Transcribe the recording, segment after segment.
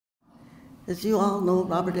As you all know,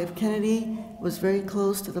 Robert F. Kennedy was very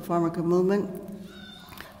close to the farm worker movement.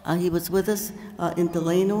 He was with us in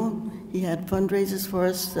Delano. He had fundraisers for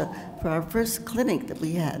us for our first clinic that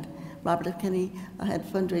we had. Robert F. Kennedy had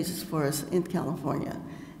fundraisers for us in California.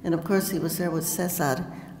 And of course, he was there with Cesar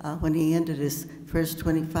when he ended his first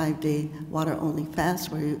 25-day water-only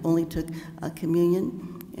fast, where he only took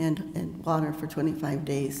communion and water for 25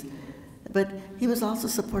 days. But he was also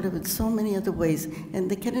supportive in so many other ways, and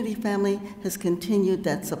the Kennedy family has continued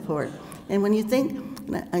that support. And when you think,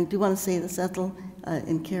 and I do want to say this, Ethel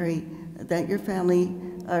and Carrie, that your family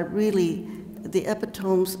are really the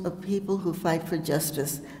epitomes of people who fight for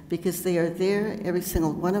justice, because they are there, every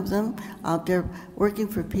single one of them, out there working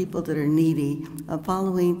for people that are needy,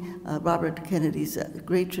 following Robert Kennedy's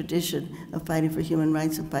great tradition of fighting for human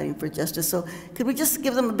rights and fighting for justice. So could we just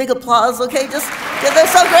give them a big applause, okay? They're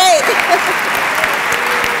so great.